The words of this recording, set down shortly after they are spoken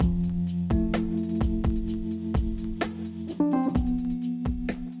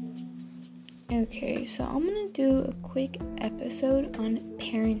Okay, so I'm gonna do a quick episode on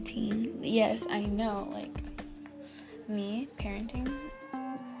parenting. Yes, I know, like, me parenting.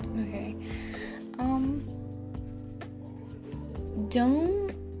 Okay.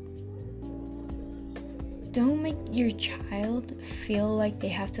 Don't make your child feel like they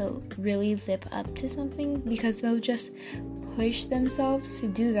have to really live up to something, because they'll just push themselves to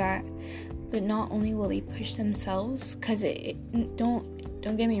do that. But not only will they push themselves, because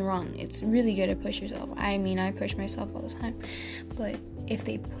don't get me wrong, it's really good to push yourself. I mean, I push myself all the time, but if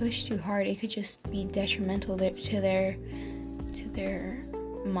they push too hard, it could just be detrimental to their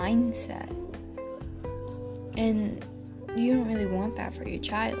mindset, and you don't really want that for your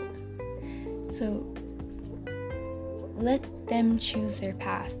child. So let them choose their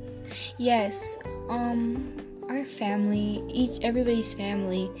path. Yes, our family, everybody's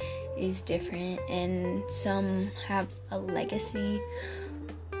family is different, and some have a legacy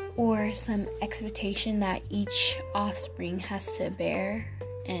or some expectation that each offspring has to bear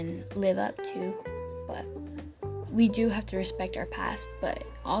and live up to. But we do have to respect our past, but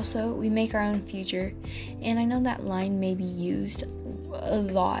also we make our own future. And I know that line may be used a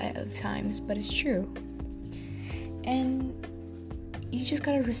lot of times, but it's true. And you just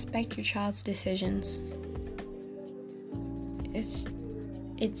gotta respect your child's decisions.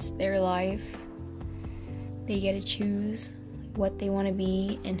 It's their life. They get to choose what they want to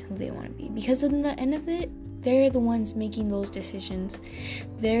be and who they want to be, because in the end of it, they're the ones making those decisions.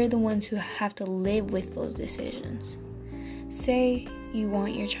 They're the ones who have to live with those decisions. Say you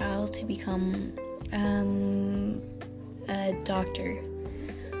want your child to become a doctor.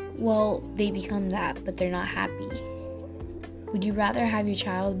 Well, they become that, but they're not happy. Would you rather have your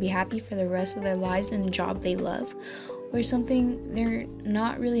child be happy for the rest of their lives in a job they love, or something they're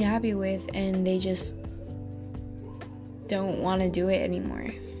not really happy with and they just don't want to do it anymore?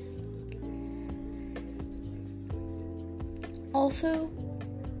 Also,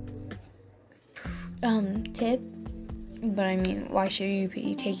 tip, but I mean, why should you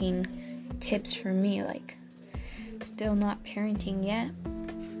be taking tips from me? Like, still not parenting yet.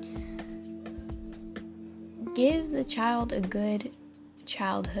 Give the child a good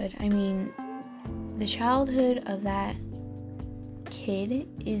childhood. I mean, the childhood of that kid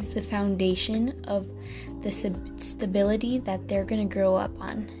is the foundation of the stability that they're going to grow up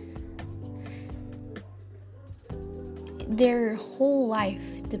on. Their whole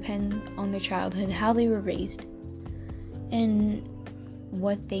life depends on their childhood, how they were raised, and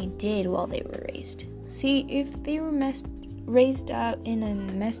what they did while they were raised. See, if they were raised up in a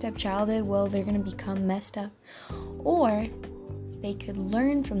messed up childhood, well, they're going to become messed up. Or they could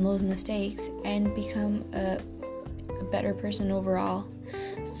learn from those mistakes and become a better person overall.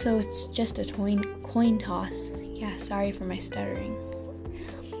 So it's just a coin toss. Yeah, sorry for my stuttering.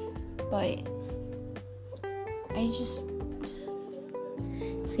 But I just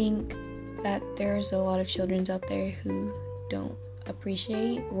think that there's a lot of children out there who don't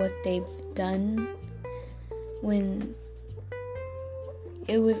appreciate what they've done when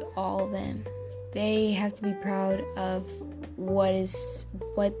it was all them. They have to be proud of what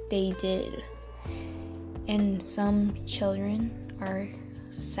they did. And some children are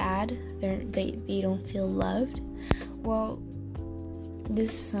sad. They don't feel loved. Well,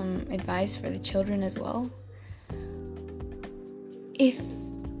 this is some advice for the children as well. If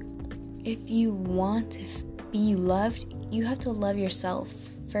you want to be loved, you have to love yourself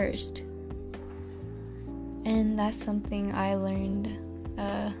first. And that's something I learned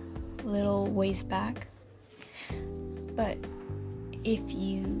a little ways back. But if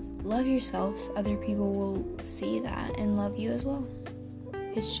you love yourself, other people will see that and love you as well.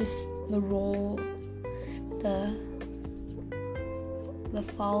 It's just the role, the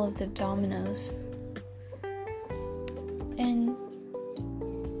fall of the dominoes. And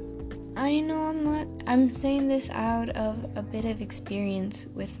I know I'm saying this out of a bit of experience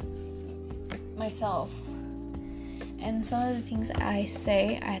with myself. And some of the things I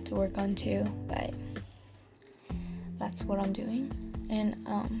say I have to work on too, but that's what I'm doing. And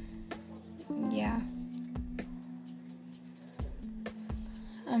yeah,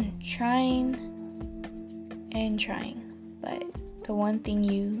 I'm trying, but the one thing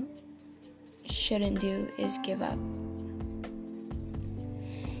you shouldn't do is give up.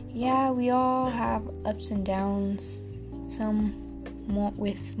 Yeah, we all have ups and downs, some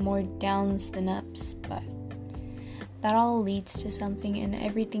with more downs than ups, but that all leads to something, and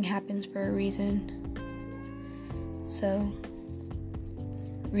everything happens for a reason. So,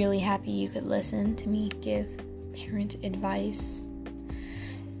 really happy you could listen to me give parent advice.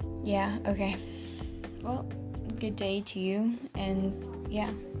 Yeah, okay. Well, good day to you, and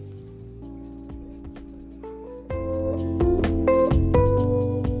yeah.